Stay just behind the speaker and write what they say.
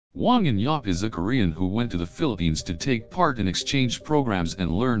Hwang In Yeop is a Korean who went to the Philippines to take part in exchange programs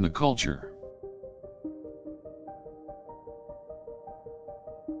and learn the culture.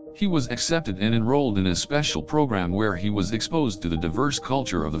 He was accepted and enrolled in a special program where he was exposed to the diverse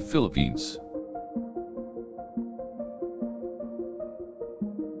culture of the Philippines.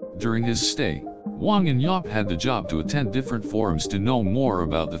 During his stay, Hwang In Yeop had the job to attend different forums to know more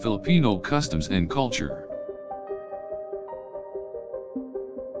about the Filipino customs and culture.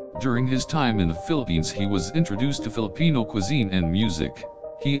 During his time in the Philippines, he was introduced to Filipino cuisine and music.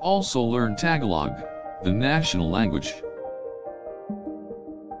 He also learned Tagalog, the national language.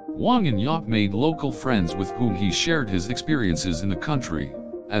 Hwang In Yeop made local friends with whom he shared his experiences in the country,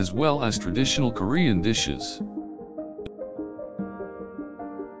 as well as traditional Korean dishes.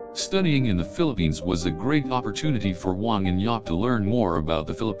 Studying in the Philippines was a great opportunity for Hwang In Yeop to learn more about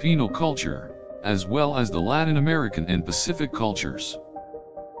the Filipino culture, as well as the Latin American and Pacific cultures.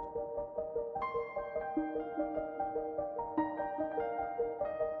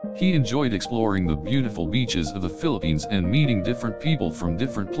 He enjoyed exploring the beautiful beaches of the Philippines and meeting different people from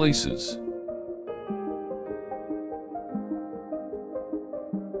different places.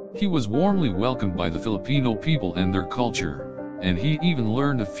 He was warmly welcomed by the Filipino people and their culture, and he even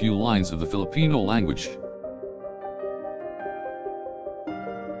learned a few lines of the Filipino language.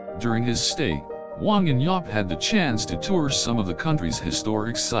 During his stay, Hwang In Yeop had the chance to tour some of the country's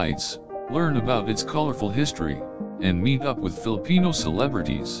historic sites, learn about its colorful history, and meet up with Filipino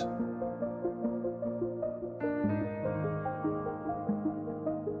celebrities.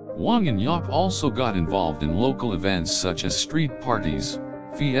 Hwang In Yeop also got involved in local events such as street parties,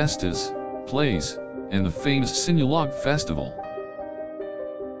 fiestas, plays, and the famous Sinulog festival.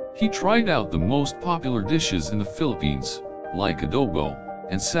 He tried out the most popular dishes in the Philippines, like adobo,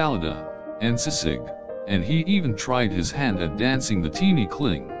 ensalada, and sisig, and he even tried his hand at dancing the teeny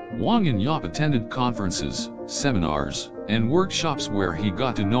kling. Hwang In Yeop attended conferences, seminars, and workshops where he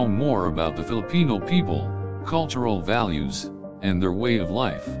got to know more about the Filipino people, cultural values, and their way of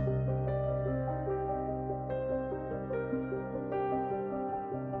life.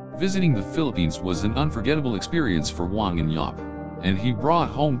 Visiting the Philippines was an unforgettable experience for Hwang In Yeop, and he brought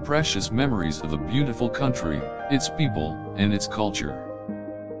home precious memories of the beautiful country, its people, and its culture.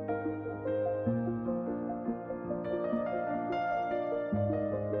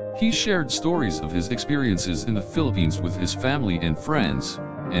 He shared stories of his experiences in the Philippines with his family and friends,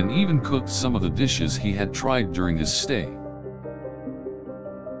 and even cooked some of the dishes he had tried during his stay.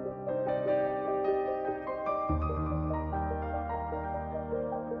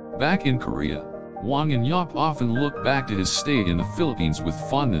 Back in Korea, Hwang In Yeop often looked back to his stay in the Philippines with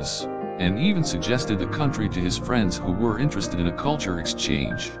fondness, and even suggested the country to his friends who were interested in a culture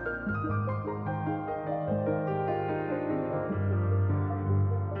exchange.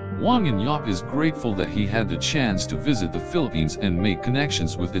 Hwang In Yeop is grateful that he had the chance to visit the Philippines and make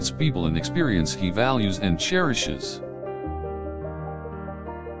connections with its people, an experience he values and cherishes.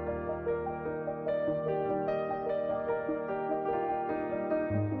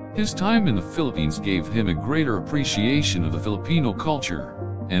 His time in the Philippines gave him a greater appreciation of the Filipino culture,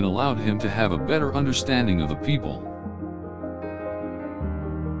 and allowed him to have a better understanding of the people.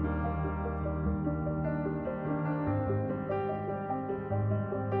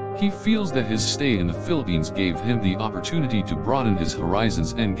 He feels that his stay in the Philippines gave him the opportunity to broaden his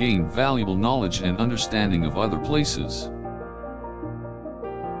horizons and gain valuable knowledge and understanding of other places.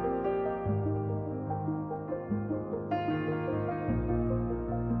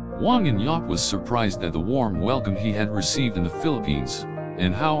 Hwang In Yeop was surprised at the warm welcome he had received in the Philippines,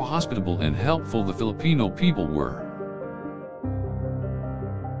 and how hospitable and helpful the Filipino people were.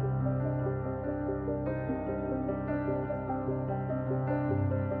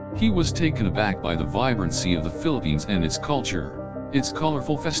 He was taken aback by the vibrancy of the Philippines and its culture, its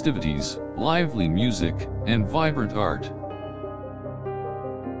colorful festivities, lively music, and vibrant art.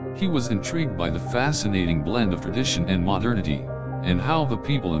 He was intrigued by the fascinating blend of tradition and modernity, and how the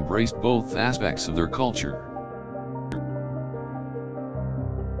people embraced both aspects of their culture.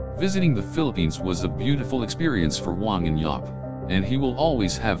 Visiting the Philippines was a beautiful experience for Hwang In Yeop, and he will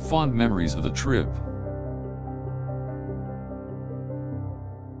always have fond memories of the trip.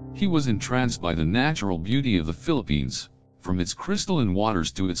 He was entranced by the natural beauty of the Philippines, from its crystalline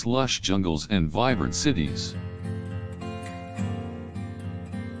waters to its lush jungles and vibrant cities.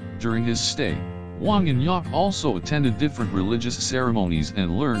 During his stay, Hwang In Yeop also attended different religious ceremonies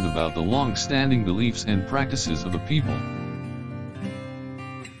and learned about the long-standing beliefs and practices of the people.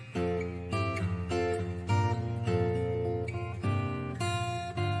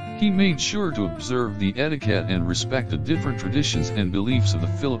 He made sure to observe the etiquette and respect the different traditions and beliefs of the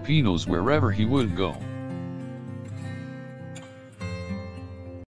Filipinos wherever he would go.